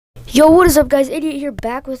Yo, what is up guys, Idiot here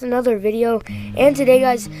back with another video, and today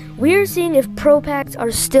guys, we are seeing if pro packs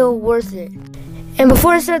are still worth it. And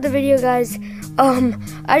before I start the video guys,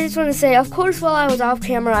 I just want to say, of course while I was off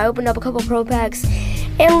camera, I opened up a couple pro packs,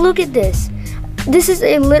 and look at this. This is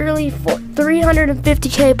a literally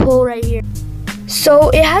 350k pull right here. So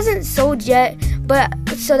it hasn't sold yet, but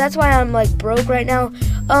so that's why I'm like broke right now.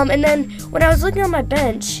 And then when I was looking on my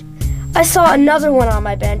bench, I saw another one on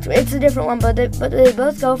my bench. It's a different one, but they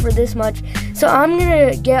both go for this much. So I'm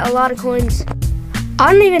gonna get a lot of coins.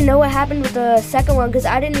 I don't even know what happened with the second one because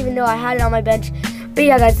I didn't even know I had it on my bench. But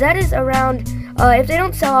yeah, guys, that is around. If they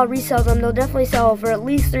don't sell, I'll resell them. They'll definitely sell for at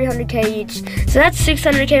least 300k each. So that's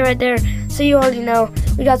 600k right there. So you already know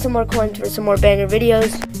we got some more coins for some more banger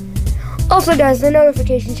videos. Also, guys, the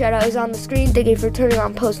notification shout out is on the screen. Thank you for turning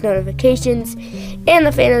on post notifications. And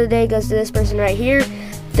the fan of the day goes to this person right here.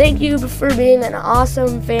 Thank you for being an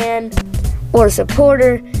awesome fan or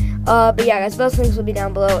supporter. But yeah, guys, both links will be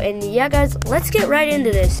down below. And yeah, guys, let's get right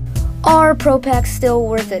into this. Are pro packs still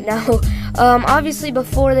worth it? Now, obviously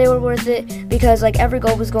before they were worth it because like every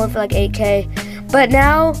gold was going for like 8k. But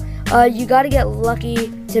now, you got to get lucky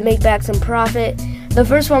to make back some profit. The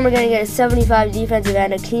first one we're going to get is 75 defensive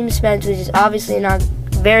and a team spence, which is obviously not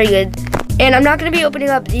very good. And I'm not going to be opening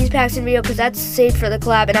up these packs in video because that's saved for the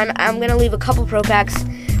collab. And I'm going to leave a couple pro packs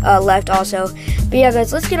left also. But yeah,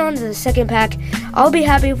 guys, let's get on to the second pack. I'll be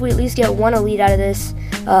happy if we at least get one elite out of this.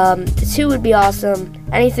 2 would be awesome.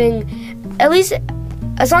 Anything, at least,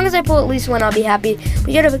 as long as I pull at least one, I'll be happy.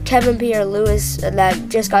 We get a Kevin Pierre-Louis that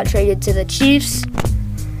just got traded to the Chiefs.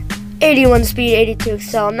 81 speed, 82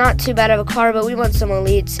 excel. Not too bad of a card, but we want some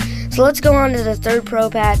elites. So let's go on to the third pro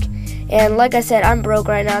pack. And like I said, I'm broke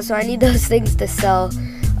right now, so I need those things to sell.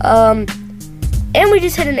 And we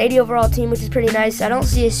just hit an 80 overall team, which is pretty nice. I don't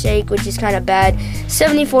see a shake, which is kind of bad.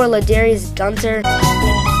 74 Ladarius Gunter.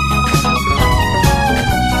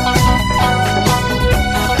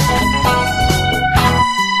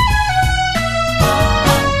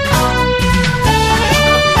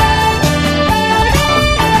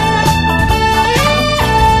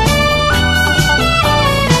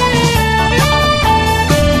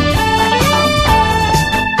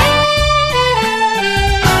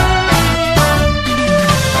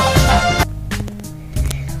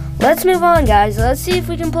 Let's move on, guys. Let's see if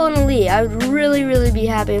we can pull an elite. I would really be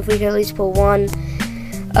happy if we could at least pull one.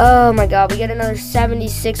 Oh my god, we get another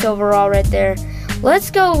 76 overall right there. Let's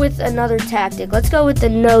go with another tactic. Let's go with the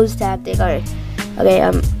nose tactic. Alright.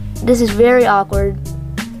 Okay, this is very awkward.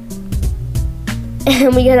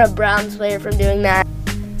 And we get a Browns player from doing that.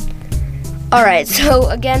 Alright, so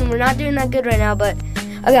again, we're not doing that good right now, but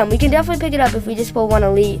again, we can definitely pick it up if we just pull one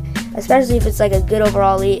elite, especially if it's like a good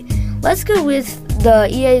overall elite. Let's go with the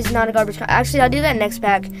EA is not a garbage. Actually, I'll do that next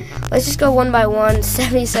pack. Let's just go one by one.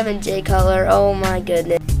 77 J color. Oh my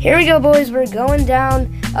goodness. Here we go, boys. We're going down.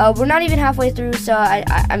 We're not even halfway through, so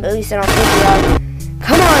I'm at least I don't think we are.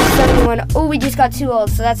 Come on, 71. Oh, we just got 2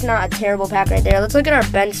 ults, so that's not a terrible pack right there. Let's look at our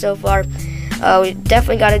bench so far. We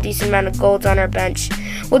definitely got a decent amount of golds on our bench.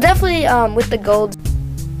 We'll definitely, with the golds,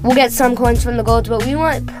 we'll get some coins from the golds, but we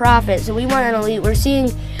want profit, so we want an elite.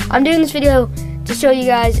 I'm doing this video to show you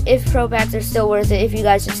guys if pro packs are still worth it, if you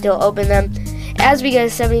guys should still open them. As we get a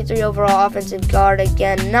 73 overall offensive guard,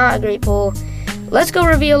 again, not a great pull. Let's go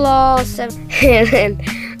reveal all. And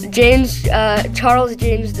Charles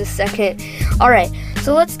James II. Alright,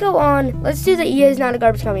 so let's go on. Let's do the EA is not a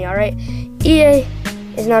garbage company, alright? EA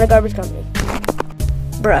is not a garbage company.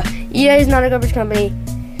 Bruh, EA is not a garbage company.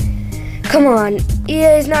 Come on,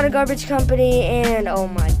 EA is not a garbage company, and oh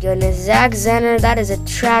my goodness, Zach Zenner, that is a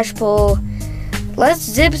trash pull. Let's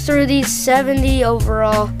zip through these 70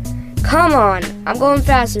 overall. Come on. I'm going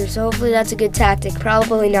faster, so hopefully that's a good tactic.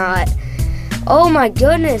 Probably not. Oh my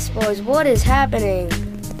goodness, boys. What is happening?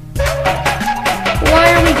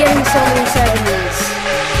 Why are we getting so many 70s?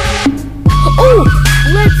 Oh,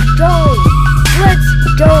 let's go. Let's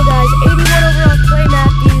go, guys. 81 overall Clay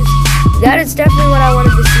Matthews. That is definitely what I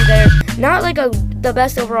wanted to see there. Not like the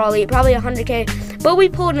best overall elite, probably 100k. But we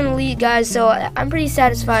pulled an elite, guys, so I'm pretty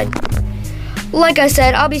satisfied. Like I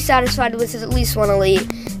said, I'll be satisfied with at least one elite.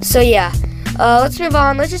 So yeah, let's move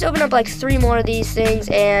on. Let's just open up like 3 more of these things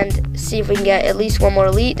and see if we can get at least one more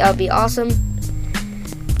elite. That would be awesome.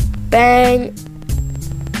 Bang.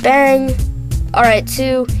 Bang. Alright,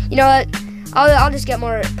 2. You know what? I'll just get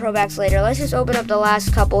more pro packs later. Let's just open up the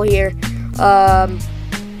last couple here.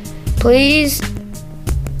 Please.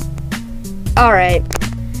 Alright.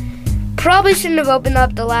 Probably shouldn't have opened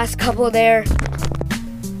up the last couple there.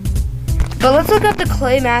 But let's look up the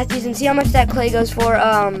Clay Matthews and see how much that clay goes for.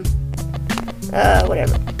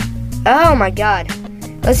 Whatever. Oh my god.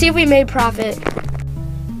 Let's see if we made profit.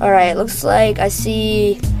 Alright, looks like I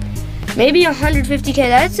see maybe 150k.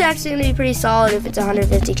 That's actually going to be pretty solid if it's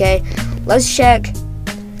 150k. Let's check.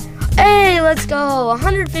 Hey, let's go.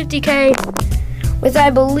 150k with, I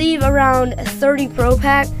believe, around 30 pro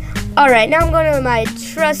pack. Alright, now I'm going to my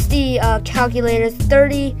trusty calculator.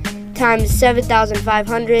 30 times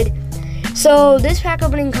 7,500. So this pack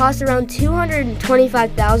opening costs around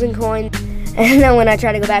 225,000 coins. And then when I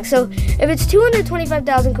try to go back, so if it's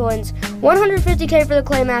 225,000 coins, 150k for the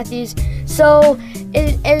Clay Matthews. So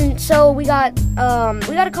so we got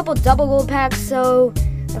a couple double gold packs. So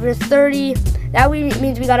after 30, that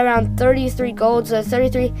means we got around 33 golds. So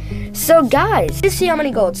 33. So guys, let's see how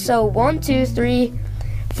many golds. So 1, 2, 3,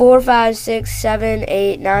 4, 5, 6, 7,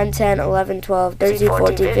 8, 9, 10, 11, 12, 13,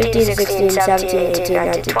 14, 15, 16, 17, 18,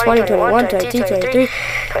 19, 20, 21, 22, 23,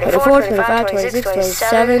 24, 25, 26,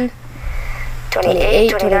 27,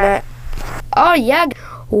 28, 29. Oh yeah,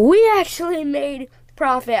 we actually made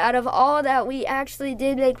profit. Out of all that, we actually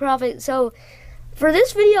did make profit. So for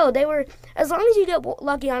this video, they were, as long as you get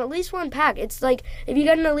lucky on at least one pack, it's like if you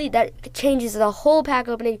get an elite, that changes the whole pack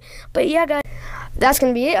opening. But yeah guys, that's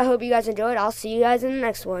gonna be it. I hope you guys enjoyed. I'll see you guys in the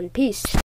next one. Peace.